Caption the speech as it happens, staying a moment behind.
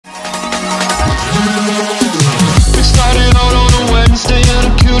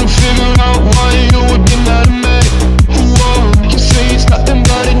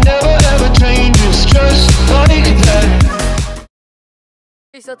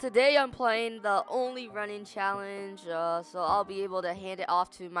so today I'm playing the only running challenge, so I'll be able to hand it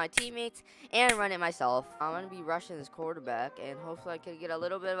off to my teammates and run it myself. I'm going to be rushing this quarterback, and hopefully I can get a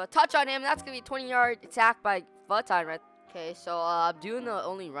little bit of a touch on him. That's going to be a 20-yard attack by time, right? Okay, so I'm doing the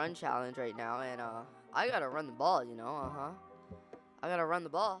only run challenge right now, and I got to run the ball, you know, I got to run the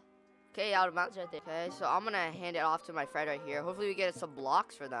ball. Okay, out of bounds right there. Okay, so I'm going to hand it off to my friend right here. Hopefully we get some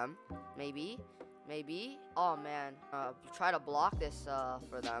blocks for them, maybe. Oh man, try to block this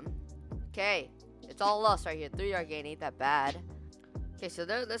for them. Okay, it's all us right here. 3-yard gain ain't that bad. Okay, so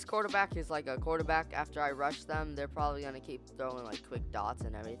this quarterback is like a quarterback. After I rush them, they're probably gonna keep throwing like quick dots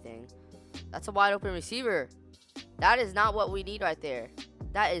and everything. That's a wide open receiver. That is not what we need right there.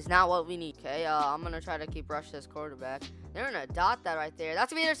 That is not what we need. Okay, I'm gonna try to keep rushing this quarterback. They're gonna dot that right there.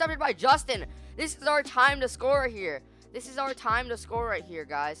 That's gonna be intercepted by Justin. This is our time to score right here. This is our time to score right here,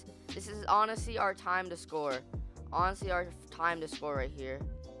 guys. This is honestly our time to score. Honestly, our time to score right here.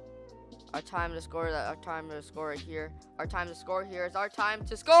 Our time to score. Our time to score right here. Our time to score here is our time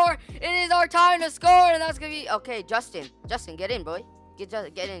to score. It is our time to score, and that's gonna be okay. Justin, get in, boy. Get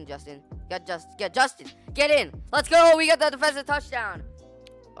in, Justin. Get Justin. Get in. Let's go. We got the defensive touchdown.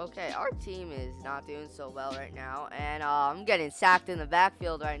 Okay, our team is not doing so well right now, and I'm getting sacked in the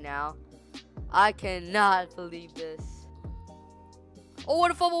backfield right now. I cannot believe this. Oh,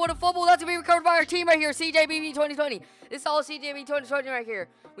 what a fumble, what a fumble. That's going to be recovered by our team right here, CJBB 2020. This is all CJBB 2020 right here.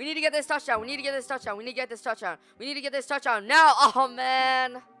 We need to get this touchdown. We need to get this touchdown. We need to get this touchdown. We need to get this touchdown now. Oh,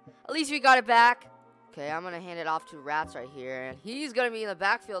 man. At least we got it back. Okay, I'm going to hand it off to Rats right here, and he's going to be in the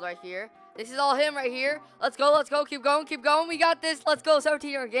backfield right here. This is all him right here. Let's go, let's go. Keep going, keep going. We got this. Let's go.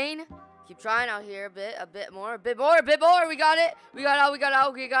 17-yard gain. Keep trying out here a bit more. We got it. We got out.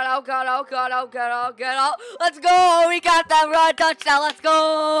 Let's go. We got that run touchdown. Let's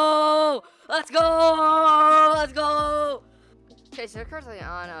go. Okay, so they're currently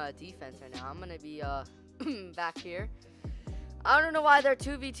on defense right now. I'm going to be back here. I don't know why they're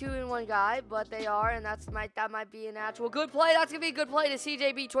 2v2 in one guy, but they are, and that might be an actual good play. That's going to be a good play to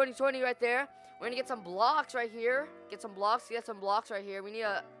CJB 2020 right there. We're going to get some blocks right here. Get some blocks right here. We need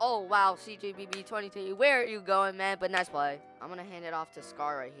a... Oh, wow, CJBB 2020. Where are you going, man? But nice play. I'm going to hand it off to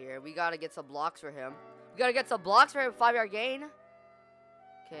Scar right here. We got to get some blocks for him. We got to get some blocks for him. 5-yard gain.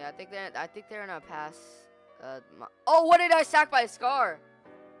 Okay, I think they're going to pass. Oh, what did I sack by Scar?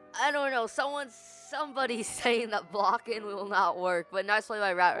 I don't know. Somebody's saying that blocking will not work. But nice play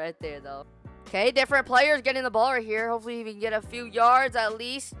by Rat right there, though. Okay, different players getting the ball right here. Hopefully we can get a few yards at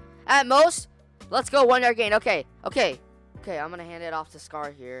least. At most. Let's go, 1-yard gain. Okay, I'm gonna hand it off to Scar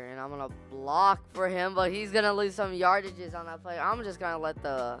here, and I'm gonna block for him, but he's gonna lose some yardages on that play. I'm just gonna let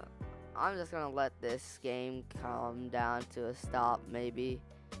this game come down to a stop, maybe.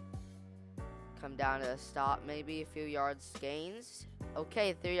 A few yards gains.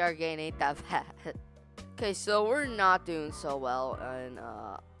 Okay, 3-yard gain ain't that bad. Okay, so we're not doing so well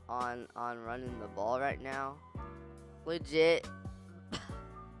on running the ball right now. Legit.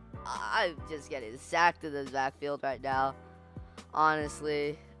 I'm just getting sacked in this backfield right now.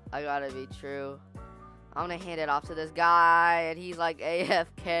 Honestly, I gotta be true. I'm gonna hand it off to this guy, and he's like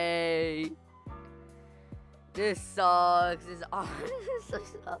AFK. This sucks.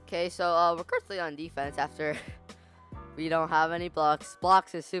 Okay, so we're currently on defense after we don't have any blocks.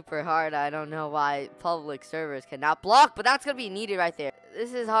 Blocks is super hard. I don't know why public servers cannot block, but that's gonna be needed right there.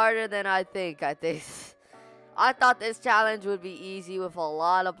 This is harder than I think. I thought this challenge would be easy with a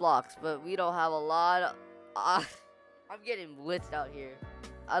lot of blocks, but we don't have a lot of... I'm getting blitzed out here.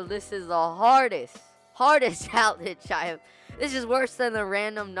 This is the hardest challenge I have. This is worse than the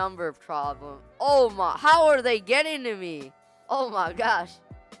random number problem. Oh my, how are they getting to me? Oh my gosh.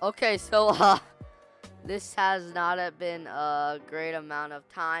 Okay, so this has not been a great amount of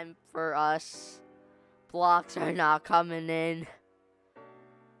time for us. Blocks are not coming in.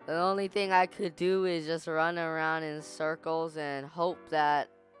 The only thing I could do is just run around in circles and hope that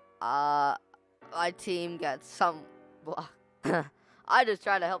my team gets some block. I just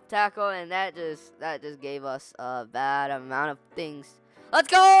tried to help tackle, and that just gave us a bad amount of things. Let's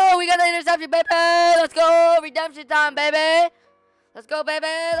go! We got the interception, baby! Let's go! Redemption time, baby! Let's go, baby!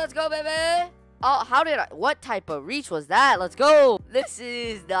 Oh, what type of reach was that? Let's go! This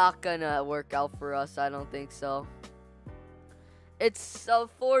is not gonna work out for us. I don't think so. It's a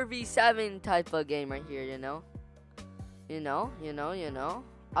 4v7 type of game right here, you know.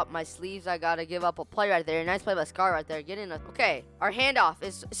 Up my sleeves, I gotta give up a play right there. Nice play by Scar right there. Okay, our handoff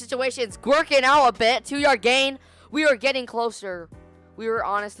situation's working out a bit. 2-yard gain. We are getting closer. We were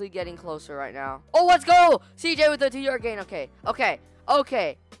honestly getting closer right now. Oh, let's go! CJ with the 2-yard gain. Okay,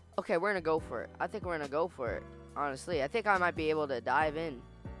 we're gonna go for it. I think we're gonna go for it. Honestly, I think I might be able to dive in.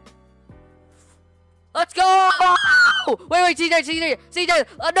 Let's go! Wait, CJ,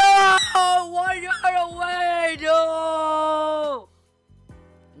 no! 1 yard away, no!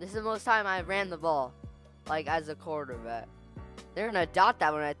 This is the most time I ran the ball, like as a quarterback. They're gonna dot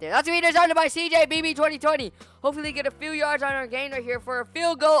that one right there. That's gonna be intercepted by CJ BB 2020. Hopefully get a few yards on our gain right here for a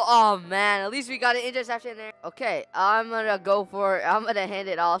field goal. Oh man, at least we got an interception there. Okay, I'm gonna go for it. I'm gonna hand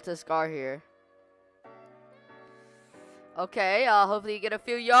it off to Scar here. Okay, hopefully you get a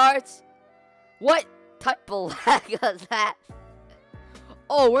few yards. What type of lag is that?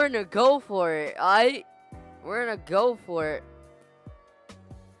 Oh, we're gonna go for it. We're gonna go for it.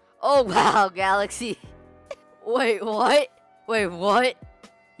 Oh wow, Galaxy. Wait, what? Wait, what?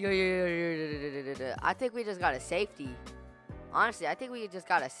 Yo. I think we just got a safety. Honestly, I think we just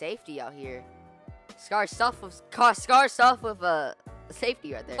got a safety out here. Scar stuff with a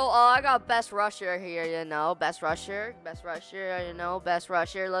safety right there. Oh, I got best rusher here, you know. Best rusher, you know. Best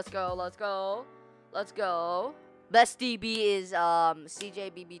rusher. Let's go. Best DB is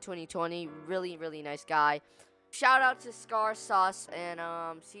CJBB 2020. Really nice guy. Shout out to Scar Sauce and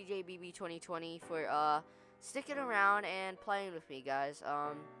CJBB 2020 for sticking around and playing with me, guys.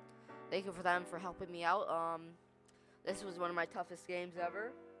 Thank you for them for helping me out. This was one of my toughest games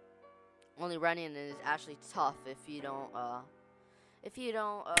ever. Only running is actually tough if you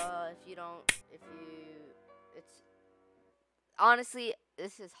honestly,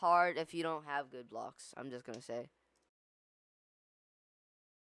 this is hard if you don't have good blocks. I'm just gonna say.